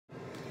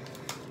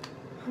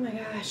Oh my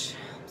gosh,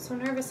 I'm so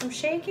nervous, I'm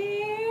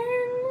shaking.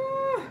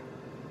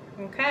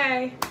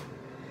 Okay.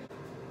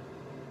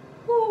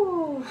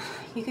 Woo,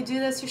 you could do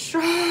this, you're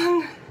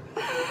strong.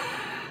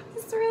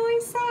 This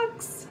really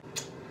sucks.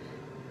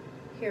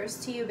 Here's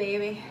to you,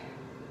 baby.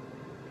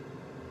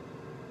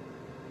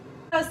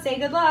 Oh, say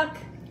good luck.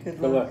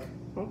 Good luck.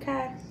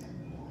 Okay.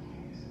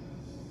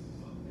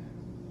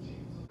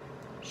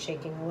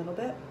 Shaking a little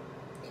bit.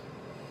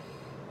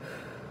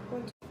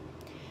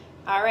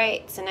 All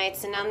right,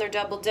 tonight's another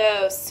double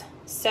dose.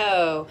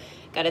 So,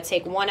 gotta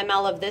take 1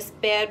 ml of this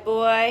bad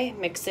boy,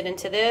 mix it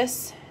into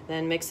this,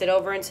 then mix it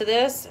over into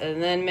this,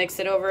 and then mix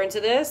it over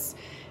into this.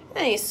 And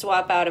then you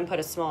swap out and put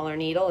a smaller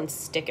needle and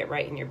stick it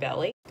right in your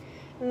belly.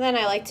 And then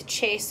I like to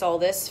chase all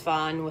this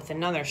fun with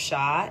another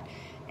shot.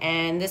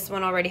 And this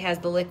one already has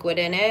the liquid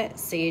in it,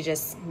 so you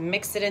just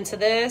mix it into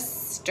this,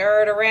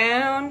 stir it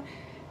around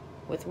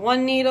with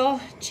 1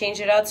 needle,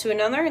 change it out to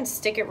another, and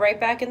stick it right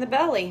back in the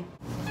belly.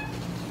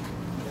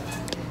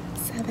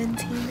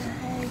 17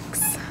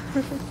 eggs.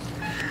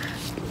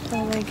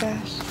 Oh my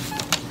gosh.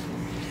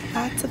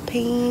 Lots of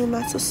pain,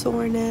 lots of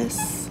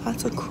soreness,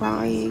 lots of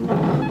crying,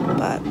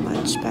 but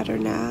much better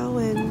now,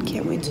 and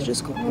can't wait to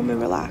just go home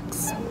and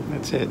relax.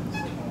 That's it.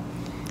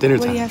 Dinner time.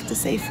 What do you have to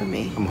say for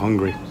me? I'm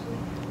hungry.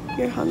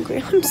 You're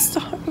hungry? I'm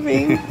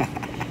starving.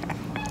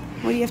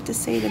 What do you have to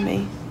say to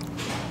me?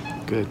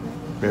 Good.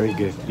 Very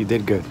good. You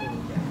did good.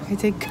 I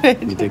did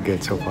good. You did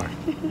good so far.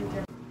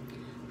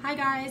 Hi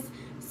guys.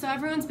 So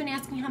everyone's been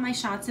asking how my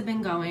shots have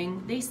been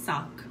going. They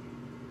suck.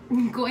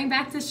 Going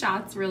back to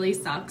shots really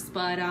sucks,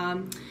 but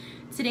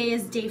today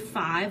is day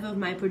 5 of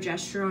my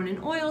progesterone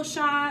and oil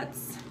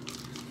shots.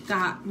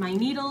 Got my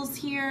needles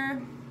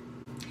here.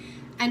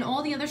 And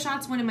all the other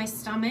shots went in my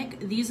stomach.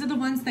 These are the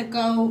ones that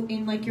go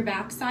in like your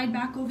backside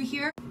back over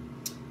here.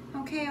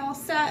 Okay, all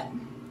set.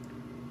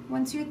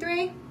 1, 2,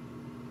 3.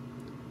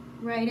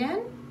 Right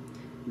in.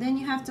 Then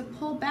you have to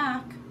pull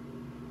back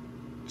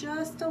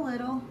just a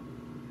little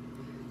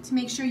to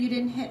make sure you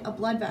didn't hit a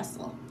blood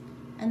vessel.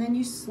 And then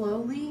you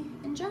slowly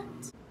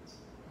inject.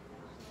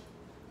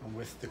 I'm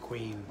with the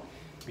queen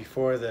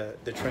before the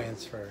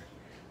transfer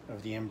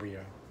of the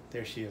embryo.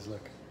 There she is,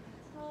 look.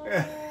 Oh,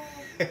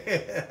 I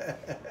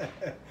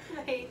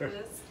hate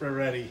this. We're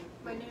ready.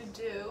 My new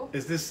do.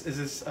 Is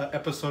this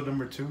episode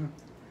number 2?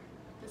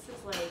 This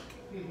is like,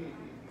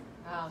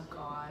 oh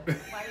God.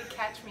 Why do you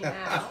catch me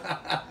now?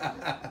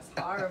 It's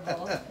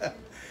horrible.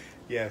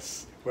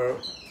 Yes, we're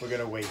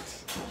gonna wait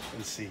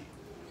and see.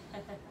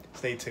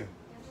 Stay tuned.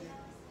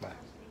 Bye.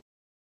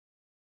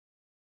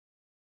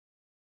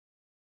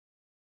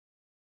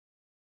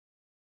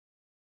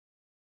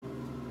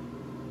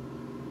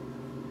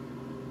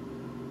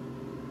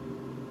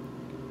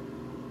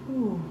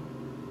 Ooh.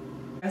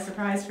 A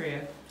surprise for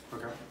you.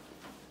 Okay.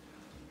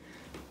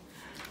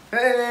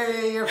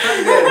 Hey, you're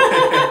pregnant!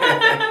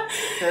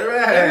 All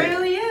right. It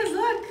really is.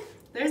 Look,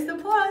 there's the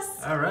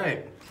plus. All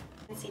right.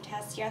 Pregnancy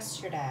test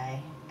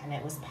yesterday, and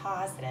it was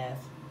positive,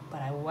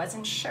 but I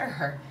wasn't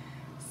sure.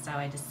 So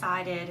I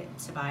decided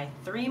to buy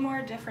 3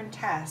 more different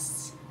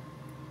tests,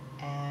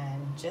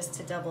 and just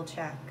to double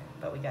check.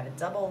 But we got a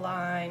double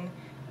line,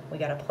 we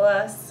got a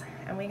plus,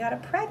 and we got a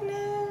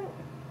pregnant.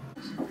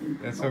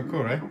 That's so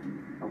cool, right?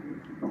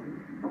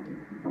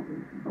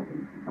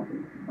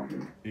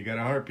 You got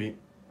a heartbeat.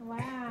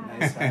 Wow.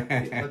 Nice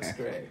heartbeat. Looks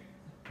great.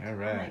 All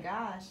right. Oh my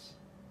gosh.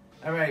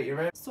 All right, you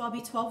ready? So I'll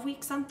be 12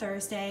 weeks on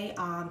Thursday,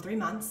 3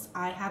 months.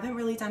 I haven't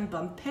really done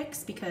bump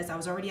pics because I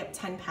was already up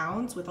 10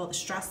 pounds with all the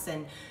stress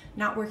and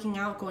not working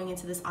out going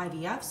into this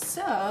IVF.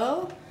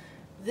 So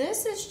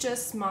this is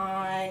just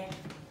my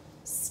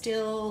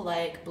still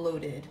like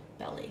bloated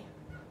belly.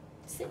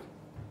 See?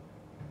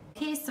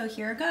 Okay, so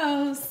here it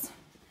goes.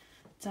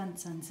 Dun,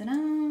 dun, dun,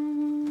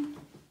 dun.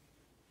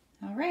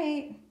 All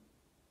right.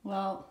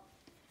 Well,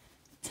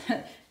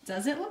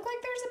 does it look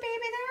like there's a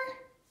baby there?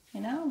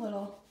 You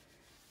know,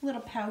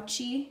 little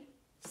pouchy.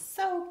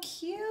 So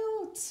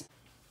cute.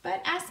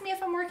 But ask me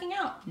if I'm working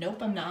out.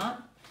 Nope, I'm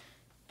not.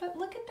 But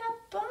look at that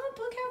bump.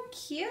 Look how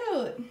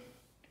cute.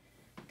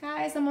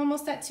 Guys, I'm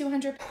almost at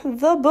 200.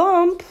 The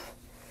bump.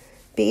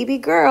 Baby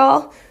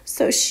girl.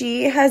 So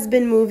she has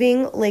been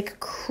moving like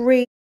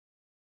crazy.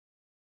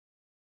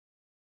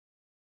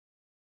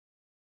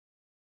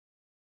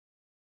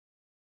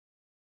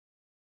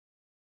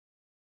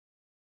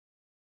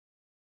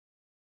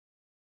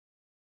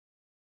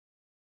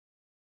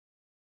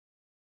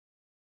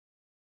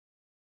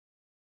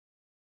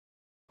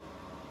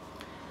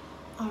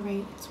 All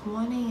right, it's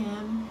 1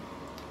 a.m.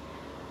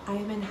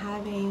 I've been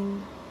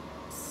having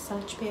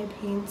such bad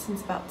pain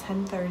since about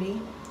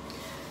 10:30.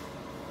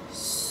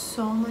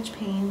 So much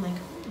pain, like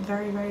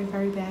very, very,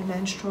 very bad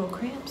menstrual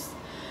cramps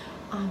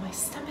on my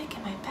stomach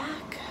and my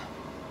back.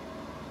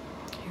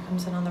 Here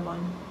comes another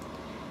one.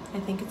 I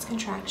think it's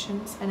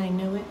contractions, and I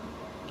knew it.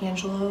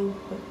 Angelo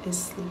is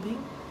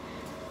sleeping.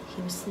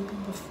 He was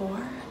sleeping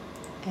before,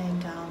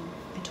 and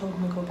I told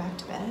him to go back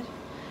to bed.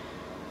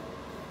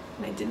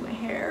 And I did my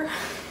hair.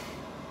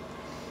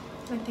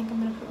 I think I'm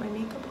gonna put my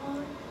makeup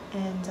on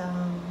and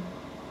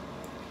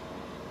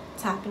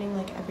It's happening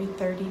like every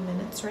 30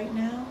 minutes right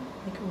now,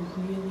 like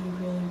really,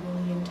 really,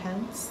 really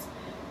intense.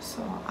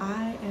 So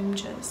I am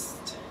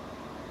just,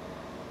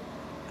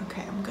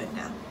 okay, I'm good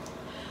now.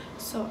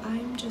 So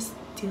I'm just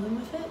dealing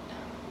with it,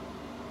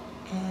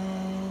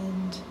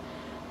 and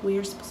we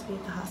are supposed to be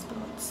at the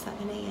hospital at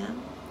 7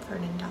 a.m. for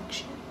an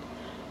induction.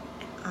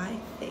 And I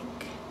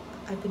think,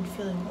 I've been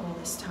feeling all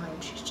this time,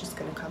 she's just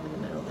gonna come in the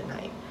middle of the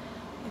night.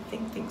 I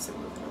think things are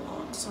moving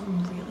along, so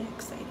I'm really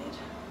excited.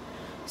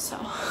 So,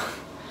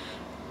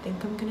 I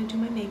think I'm gonna do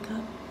my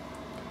makeup,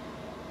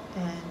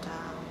 and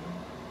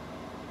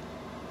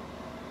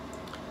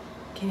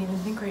can't even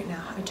think right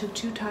now. I took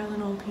 2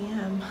 Tylenol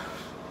PM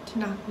to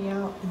knock me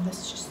out, and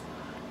this just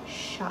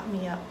shot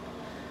me up,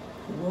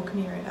 woke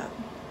me right up.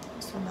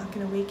 So I'm not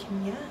gonna wake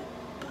him yet,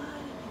 but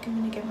I think I'm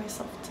gonna get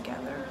myself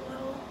together a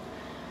little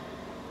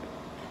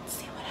and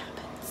see what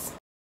happens.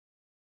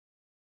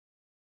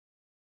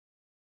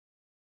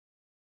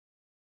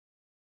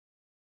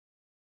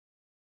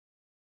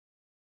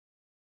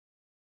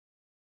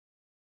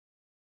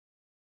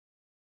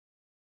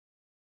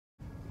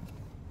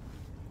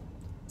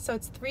 So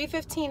it's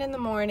 3:15 in the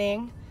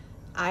morning.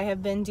 I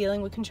have been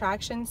dealing with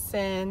contractions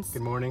since...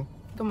 Good morning.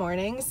 Good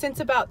morning. Since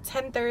about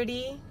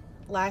 10:30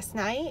 last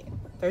night,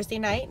 Thursday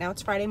night. Now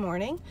it's Friday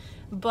morning.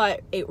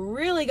 But it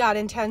really got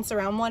intense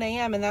around 1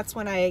 a.m. and that's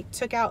when I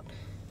took out...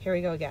 Here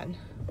we go again.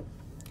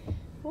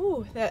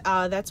 Ooh,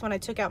 that's when I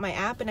took out my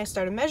app and I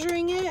started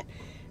measuring it.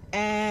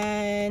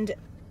 And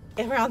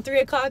around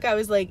 3 o'clock, I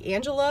was like,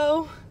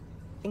 Angelo,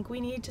 I think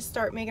we need to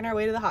start making our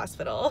way to the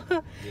hospital.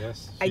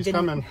 Yes, she's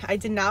coming. I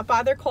did not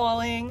bother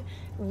calling.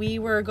 We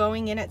were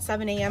going in at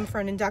 7 a.m. for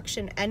an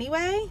induction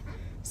anyway.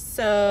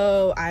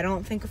 So I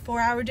don't think a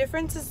 4-hour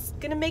difference is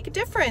gonna make a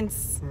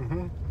difference.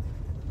 Mm-hmm.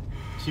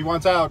 She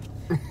wants out.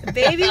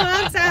 Baby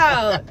wants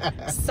out.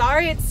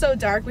 Sorry it's so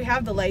dark. We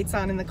have the lights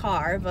on in the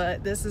car,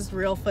 but this is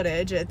real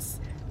footage. It's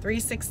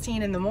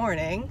 3:16 in the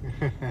morning.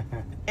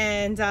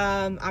 And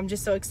I'm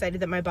just so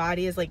excited that my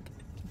body is like,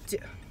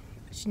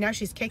 now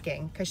she's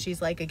kicking because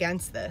she's like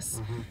against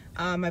this.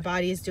 Mm-hmm. My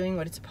body is doing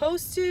what it's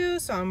supposed to,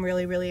 so I'm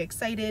really, really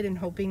excited and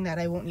hoping that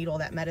I won't need all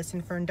that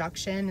medicine for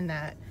induction and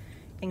that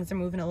things are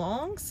moving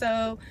along.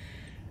 So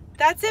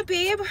that's it,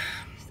 babe.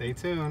 Stay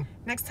tuned.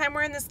 Next time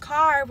we're in this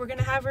car, we're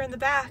gonna have her in the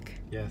back.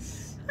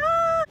 Yes.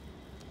 Ah!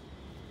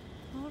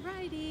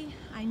 Alrighty,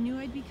 I knew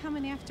I'd be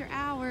coming after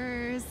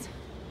hours,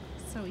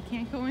 so we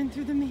can't go in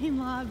through the main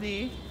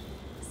lobby.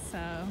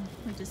 So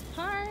we just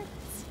parked.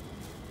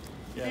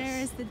 Yes.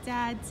 There's the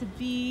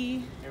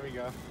dad-to-be. Here we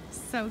go.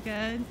 So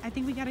good. I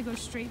think we gotta go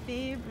straight,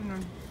 babe,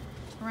 and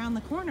around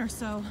the corner,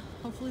 so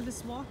hopefully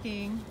this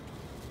walking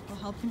will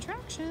help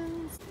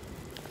contractions.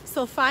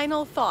 So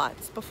final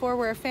thoughts before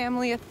we're a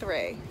family of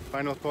 3.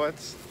 Final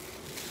thoughts?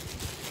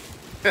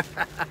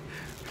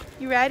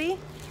 You ready?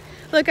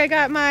 Look, I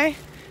got my,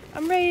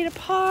 I'm ready to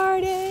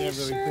party Can't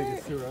really shirt. think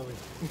it's too early.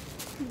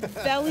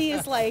 Belly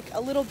is like a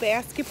little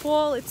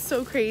basketball. It's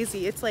so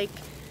crazy. It's like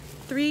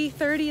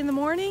 3:30 in the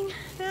morning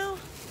now.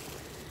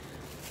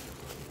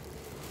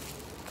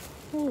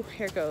 Ooh,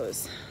 here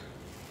goes.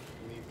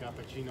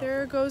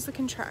 There goes the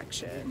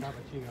contraction. Oh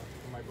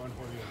my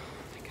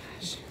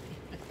gosh.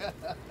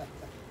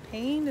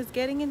 Pain is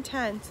getting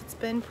intense. It's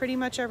been pretty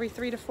much every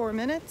 3 to 4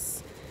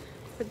 minutes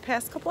for the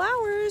past couple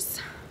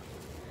hours.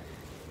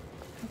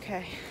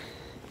 Okay,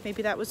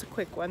 maybe that was a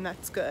quick one.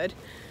 That's good.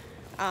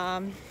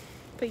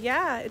 But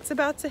yeah, it's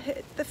about to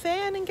hit the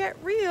fan and get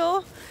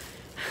real.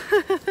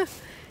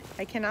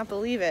 I cannot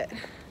believe it.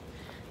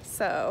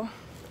 So,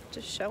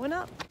 just showing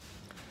up.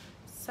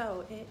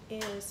 So it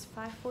is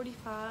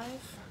 5:45.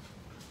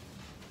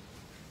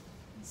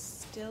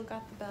 Still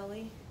got the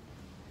belly.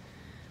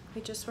 We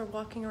just were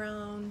walking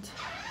around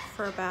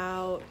for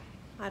about,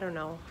 I don't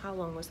know, how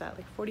long was that?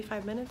 Like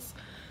 45 minutes?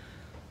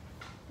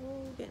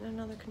 Oh, getting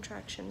another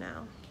contraction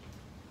now.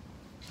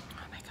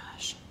 Oh my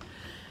gosh.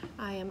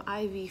 I am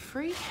IV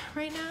free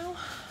right now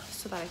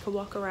so that I could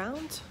walk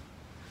around.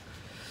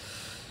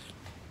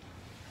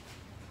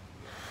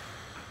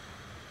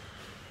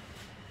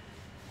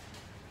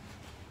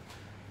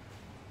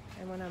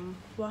 And when I'm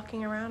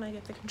walking around, I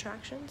get the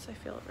contractions. I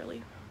feel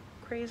really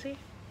crazy.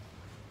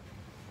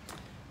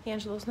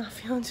 Angelo's not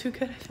feeling too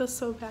good. I feel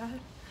so bad.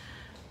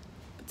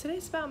 But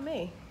today's about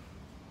me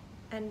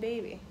and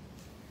baby.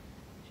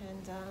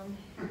 And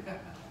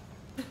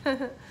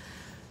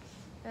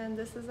and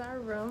this is our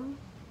room.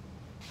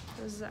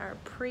 This is our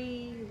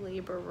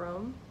pre-labor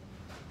room.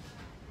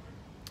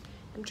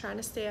 I'm trying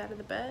to stay out of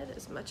the bed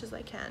as much as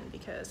I can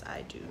because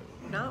I do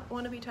not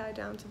want to be tied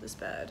down to this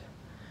bed.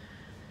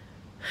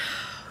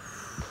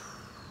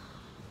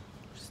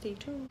 Stay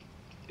tuned.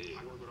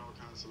 I work with all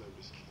kinds of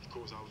celebrities. Of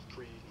course, I was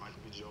Creed,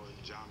 Michael B. Jordan,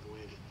 John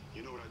Boyega.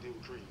 You know what I did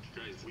with Creed?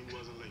 Crazy. We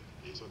wasn't late.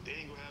 So if they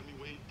ain't gonna have me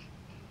wait,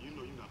 you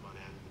know you're not about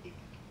to have me wait.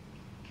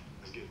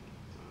 Let's get it.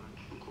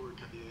 I'm Corey.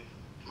 Yeah.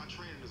 My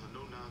training is a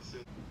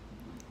no-nonsense.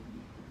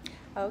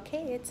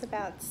 Okay, it's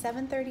about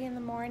 7:30 in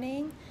the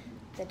morning.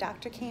 The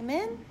doctor came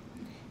in,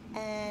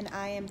 and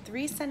I am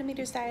 3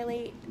 centimeters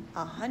dilate,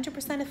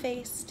 100%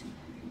 effaced.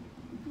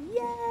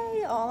 Yay!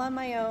 day all on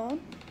my own.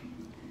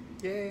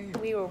 Yay.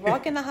 We were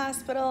walking the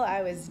hospital.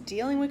 I was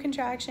dealing with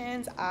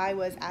contractions. I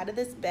was out of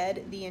this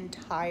bed the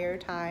entire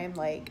time.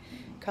 Like,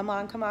 come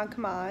on, come on,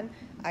 come on.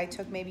 I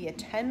took maybe a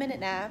 10-minute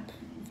nap,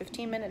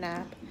 15-minute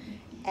nap.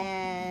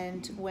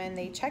 And when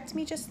they checked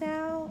me just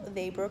now,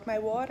 they broke my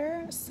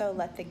water. So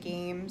let the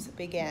games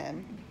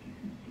begin.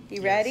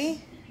 You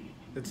ready?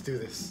 Let's do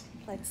this.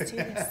 Let's do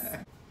this.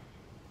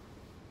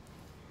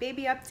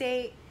 Baby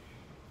update.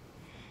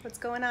 What's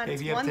going on?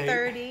 Baby It's update.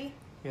 1:30.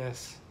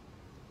 Yes.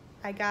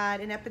 I got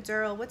an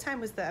epidural. What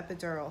time was the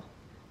epidural?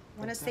 I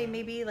want to say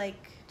maybe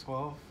like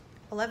 12.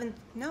 11.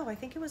 No, I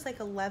think it was like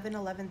 11:30.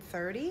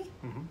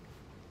 Mm-hmm.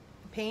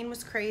 The pain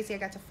was crazy. I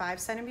got to 5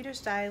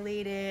 centimeters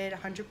dilated,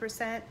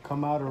 100%.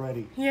 Come out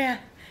already. Yeah.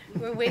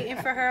 We're waiting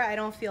for her. I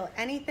don't feel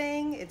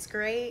anything. It's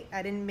great.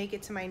 I didn't make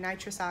it to my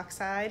nitrous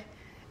oxide.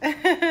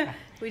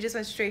 We just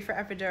went straight for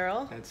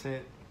epidural. That's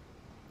it.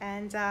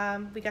 And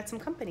we got some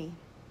company.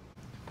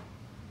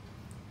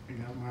 You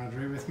got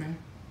Marjorie with me?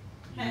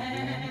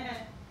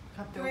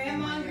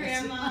 Grandma and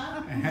Grandma.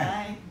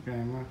 Hi.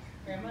 Grandma.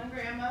 Grandma and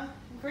Grandma. Oh,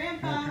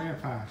 Grandpa.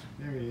 Grandpa.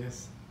 There he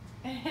is.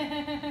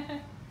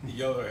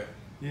 The other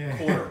Yeah.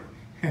 corner.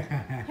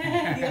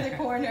 The other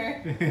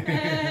corner.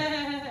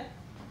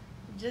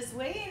 Just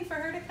waiting for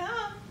her to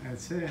come.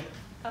 That's it.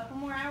 Couple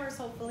more hours,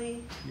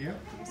 hopefully. Yep.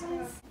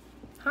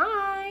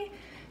 Hi.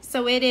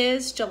 So it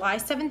is July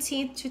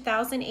 17th,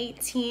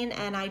 2018,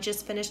 and I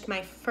just finished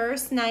my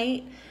first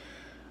night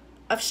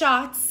of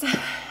shots,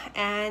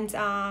 and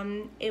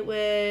it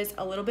was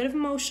a little bit of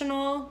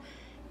emotional.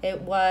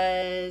 It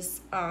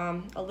was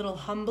a little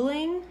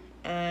humbling,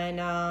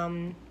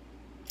 and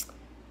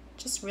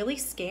just really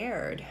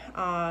scared.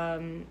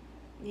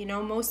 You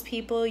know, most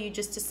people, you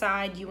just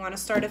decide you want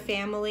to start a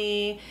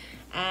family,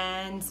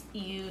 and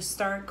you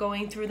start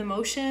going through the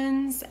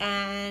motions,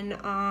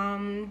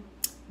 and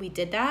we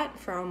did that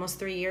for almost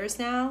 3 years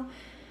now,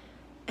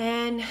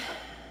 and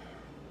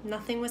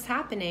nothing was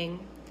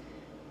happening.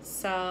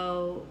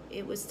 So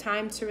it was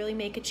time to really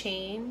make a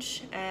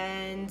change,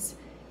 and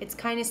it's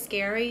kind of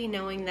scary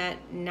knowing that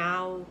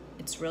now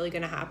it's really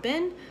going to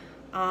happen.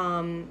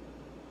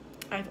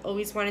 I've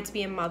always wanted to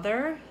be a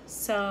mother,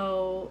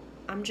 so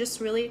I'm just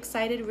really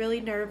excited,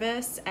 really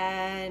nervous,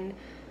 and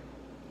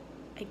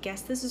I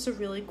guess this is a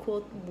really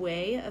cool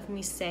way of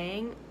me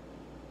saying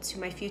to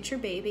my future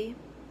baby,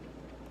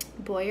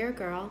 boy or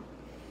girl,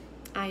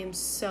 I am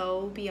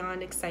so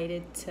beyond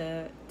excited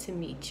to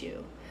meet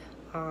you.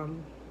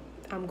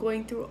 I'm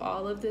going through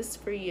all of this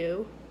for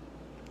you.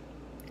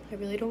 I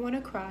really don't want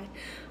to cry.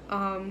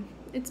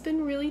 It's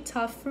been really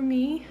tough for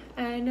me,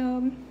 and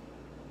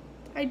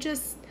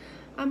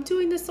I'm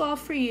doing this all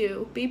for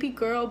you. Baby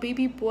girl,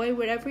 baby boy,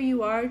 whatever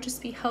you are,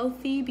 just be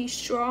healthy, be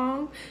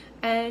strong,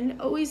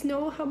 and always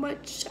know how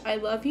much I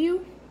love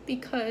you,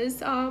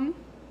 because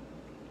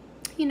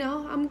you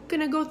know, I'm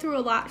gonna go through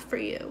a lot for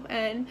you,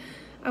 and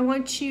I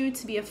want you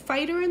to be a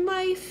fighter in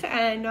life,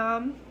 and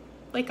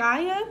like I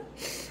am,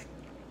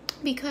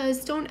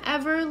 because don't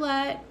ever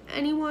let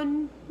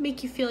anyone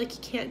make you feel like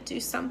you can't do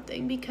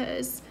something,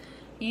 because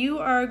you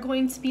are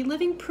going to be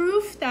living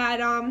proof that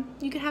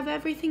you can have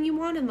everything you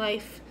want in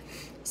life.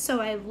 So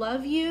I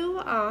love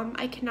you.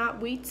 I cannot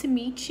wait to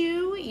meet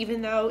you,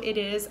 even though it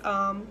is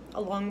a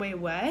long way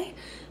away.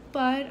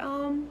 But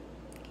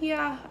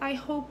yeah, I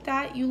hope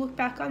that you look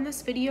back on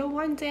this video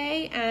one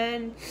day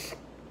and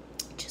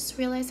just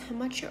realize how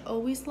much you're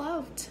always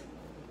loved.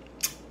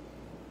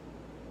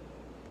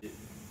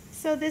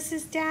 So this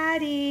is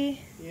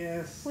Daddy.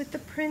 Yes. With the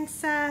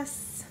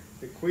princess.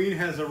 The queen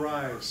has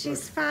arrived.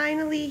 She's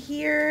finally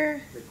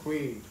here. The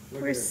queen.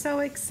 Look We're at her. so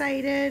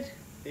excited.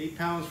 8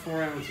 pounds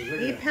 4 ounces. Look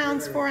at 8 that.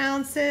 pounds, Look at 4 that.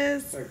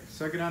 ounces. Look,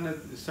 suck it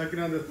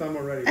on the thumb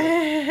already.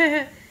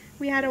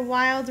 We had a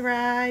wild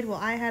ride. Well,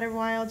 I had a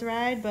wild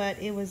ride, but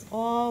it was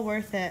all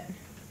worth it.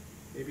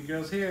 Baby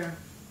girl's here.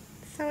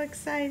 So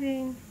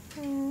exciting.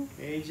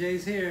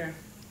 AJ's here.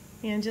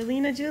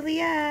 Angelina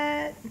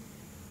Juliet.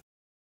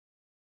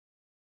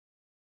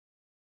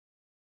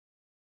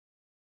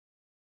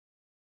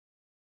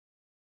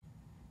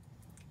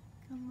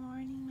 Good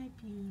morning, my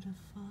beautiful.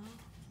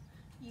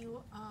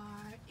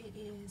 It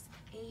is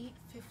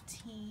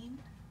 8:15,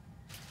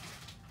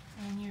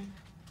 and you're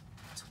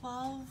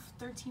 12,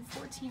 13,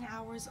 14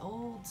 hours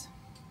old.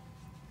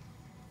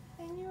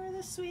 And you are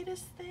the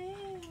sweetest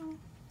thing.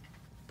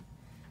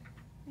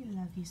 We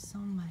love you so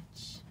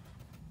much.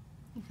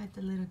 You got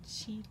the little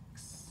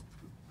cheeks.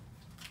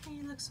 And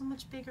you look so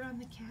much bigger on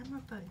the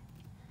camera, but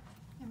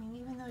I mean,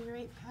 even though you're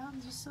 8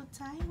 pounds, you're so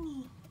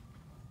tiny.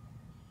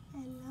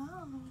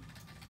 Hello.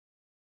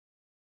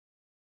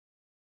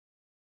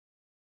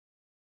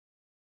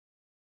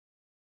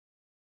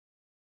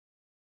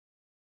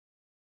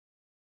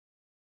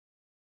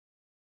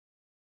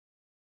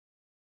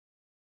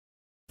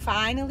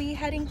 Finally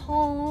heading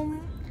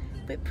home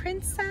with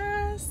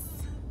Princess,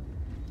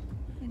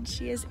 and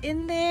she is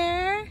in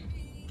there,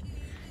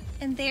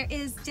 and there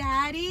is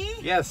Daddy.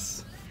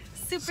 Yes.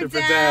 Super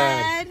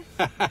Dad.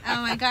 Oh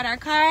my God, our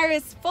car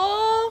is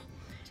full,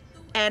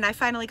 and I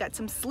finally got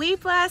some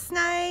sleep last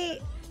night,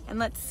 and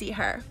let's see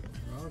her.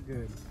 All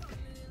good.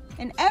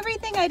 And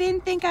everything I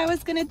didn't think I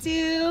was gonna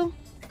do,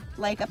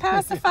 like a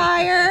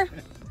pacifier.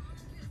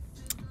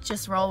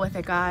 Just roll with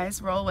it,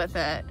 guys, roll with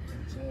it.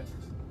 That's it.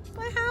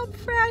 But how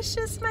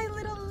precious, my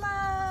little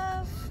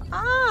love.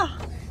 Ah.